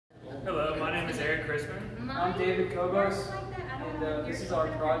Eric Chrisman. I'm David Combos, and this is our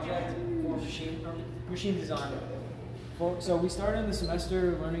project for machine design. So we started the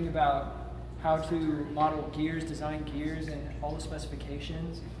semester learning about how to model gears, design gears, and all the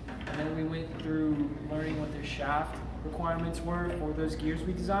specifications. And then we went through learning what the shaft requirements were for those gears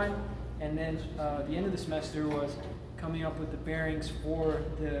we designed. And then the end of the semester was coming up with the bearings for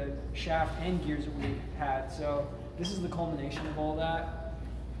the shaft and gears that we had. So this is the culmination of all that.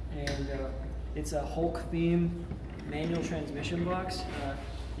 And it's a Hulk theme manual transmission box.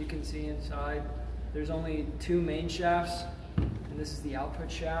 You can see inside there's only 2 main shafts, and this is the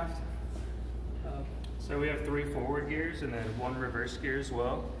output shaft. So we have 3 forward gears and then 1 reverse gear as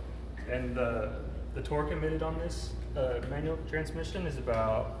well. And the torque emitted on this manual transmission is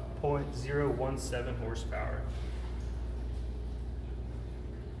about 0.017 horsepower.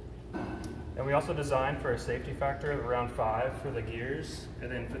 And we also designed for a safety factor of around 5 for the gears, and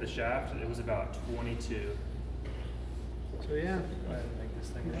then for the shaft it was about 22. So yeah, Go ahead and make this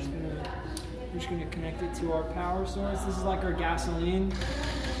thing we're just gonna connect it to our power source. This is like our gasoline.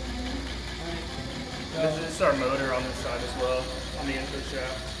 This is our motor on this side as well, on the input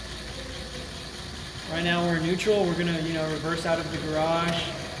shaft. Right now we're in neutral. We're gonna, reverse out of the garage.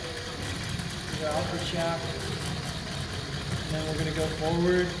 The output shaft. And then we're gonna go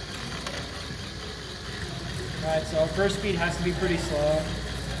forward. Alright, so our first speed has to be pretty slow.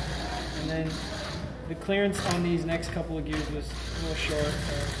 And then the clearance on these next couple of gears was a little short.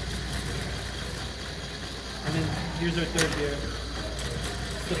 So. And then here's our third gear.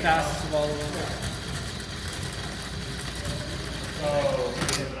 It's the fastest of all of them. Oh,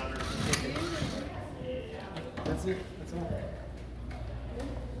 that's it. That's all.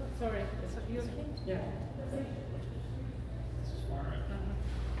 Sorry, is you okay? Yeah.